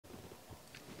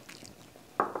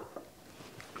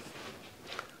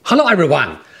Hello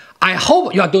everyone, I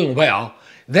hope you are doing well.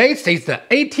 This is the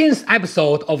 18th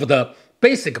episode of the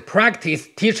Basic Practice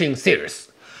Teaching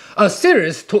Series, a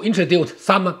series to introduce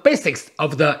some basics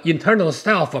of the internal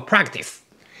style for practice.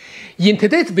 In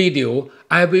today's video,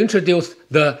 I will introduce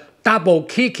the double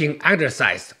kicking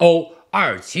exercise or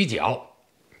二起脚.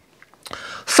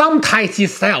 Some Tai Chi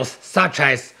styles such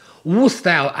as Wu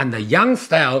style and Yang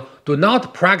style do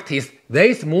not practice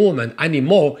this movement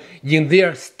anymore in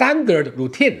their standard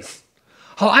routines.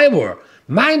 However,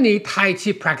 many Tai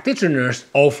Chi practitioners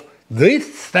of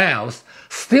these styles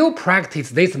still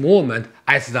practice this movement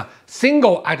as the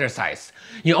single exercise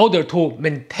in order to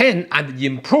maintain and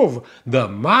improve the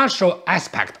martial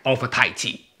aspect of Tai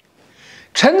Chi.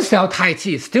 Chen style Tai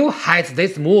Chi still has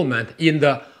this movement in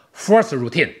the first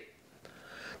routine.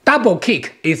 Double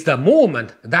kick is the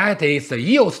movement that is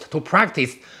used to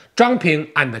practice jumping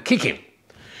and kicking.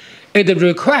 It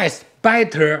requires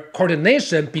better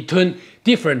coordination between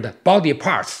different body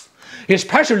parts,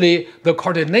 especially the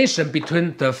coordination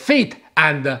between the feet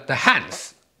and the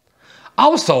hands.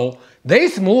 Also,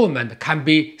 this movement can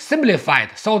be simplified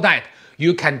so that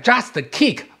you can just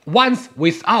kick once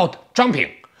without jumping,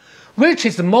 which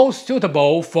is most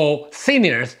suitable for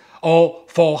seniors or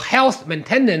for health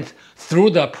maintenance through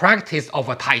the practice of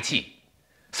Tai Chi.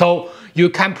 So you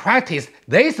can practice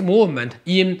this movement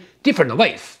in different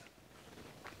ways.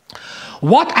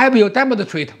 What I will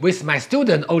demonstrate with my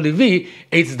student Olivier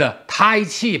is the Tai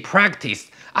Chi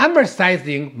practice,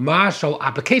 emphasizing martial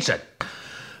application.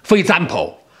 For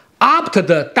example, after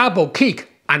the double kick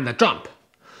and the jump,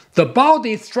 the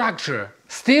body structure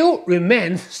still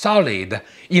remains solid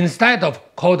instead of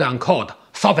quote-unquote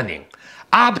softening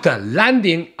after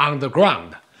landing on the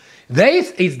ground.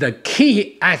 This is the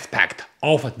key aspect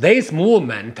of this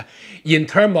movement in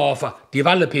terms of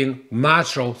developing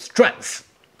martial strength.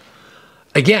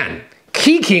 Again,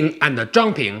 kicking and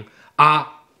jumping are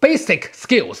basic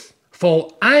skills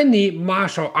for any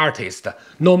martial artist,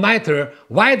 no matter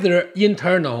whether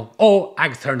internal or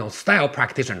external style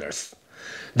practitioners.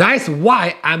 That's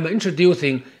why I'm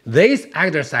introducing this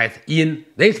exercise in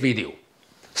this video.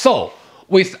 So,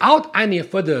 without any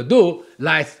further ado,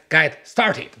 let's get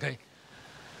started. Okay?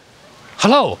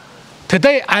 Hello,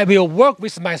 today I will work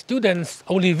with my students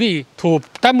Olivier to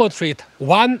demonstrate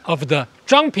one of the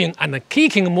jumping and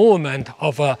kicking movement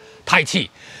of Tai Chi.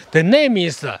 The name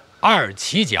is 二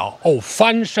起脚 or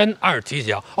翻身二起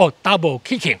脚 or double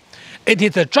kicking. It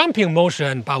is a jumping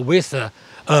motion but with a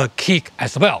kick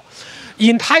as well.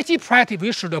 In Tai Chi practice,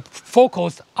 we should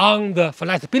focus on the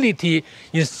flexibility,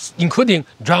 including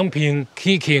jumping,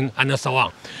 kicking, and so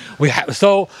on.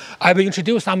 So I will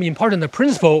introduce some important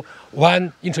principles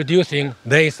when introducing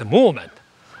this movement.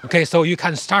 Okay, so you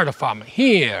can start from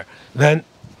here, then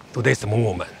to this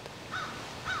movement.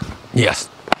 Yes.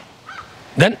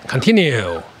 Then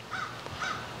continue.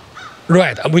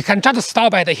 Right, we can just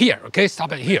stop at here, okay?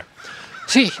 Stop at here.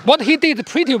 See, what he did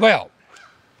pretty well.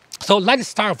 So let's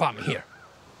start from here.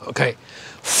 Okay,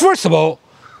 first of all,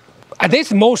 at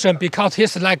this motion, because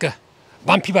he's like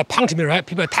when people punch me, right?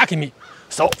 People attacking me.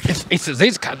 So it's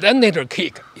this kind. Then later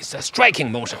kick. It's a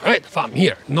striking motion, right? From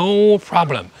here, no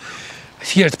problem.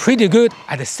 Here it's pretty good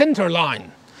at the center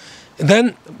line.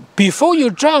 Then before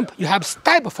you jump, you have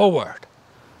step forward.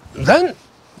 Then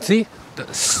see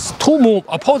the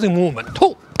opposing movement.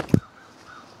 Two.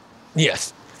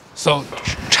 Yes. So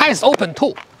chest open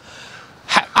two.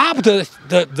 After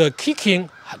the kicking,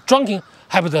 jumping,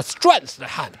 have the strength the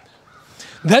hand.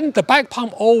 Then the back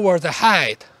palm over the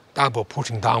head, double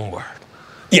pushing downward.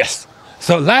 Yes.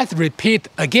 So let's repeat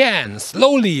again,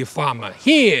 slowly from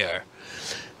here.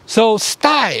 So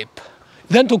step,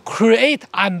 then to create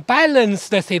unbalanced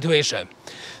situation.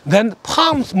 Then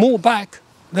palms move back,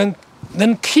 then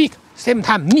kick, same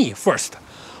time knee first.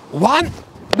 One,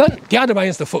 then the other one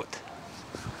is the foot.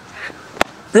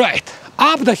 Right.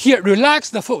 After here,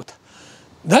 relax the foot.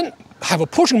 Then have a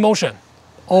pushing motion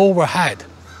overhead.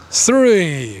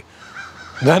 3,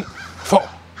 then 4.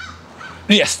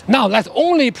 Yes, now let's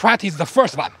only practice the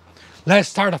first one. Let's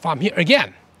start from here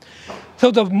again. So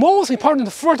the most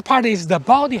important first part is the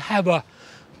body have a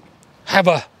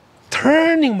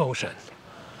turning motion.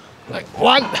 Like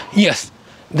one, yes.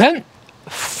 Then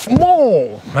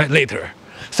small, right, later.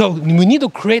 So we need to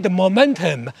create the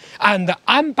momentum and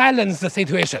unbalance the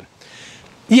situation.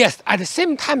 Yes, at the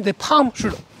same time, the palm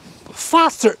should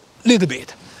faster a little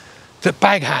bit. The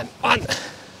backhand, one.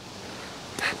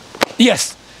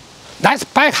 Yes, that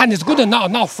backhand is good now.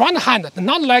 Now front hand,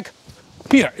 not like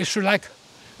here. It should like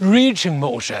reaching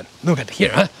motion. Look at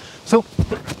here, huh? So,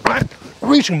 right,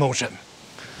 reaching motion.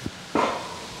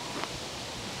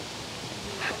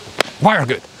 Very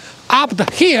good. up to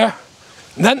here,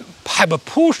 then have a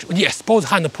push, yes, both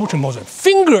hand push motion.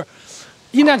 Finger,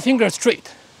 index finger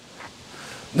straight.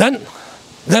 Then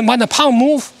when the palm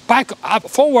move back up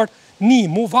forward, knee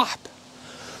move up.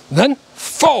 Then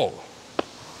 4,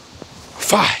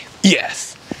 5,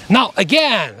 yes. Now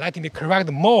again, let me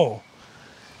correct more.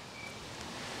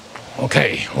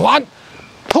 Okay, 1,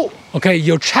 2. Okay,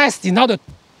 your chest is not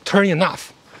turn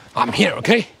enough. I'm here,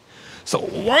 okay? So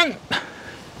 1,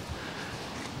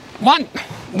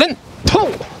 then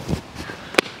 2.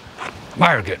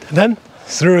 Very good. Then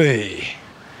 3.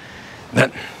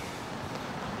 Then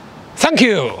thank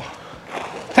you.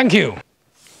 Thank you.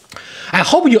 I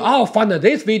hope you all found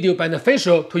this video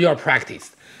beneficial to your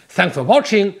practice. Thanks for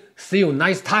watching. See you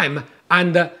next time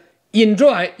and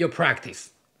enjoy your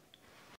practice.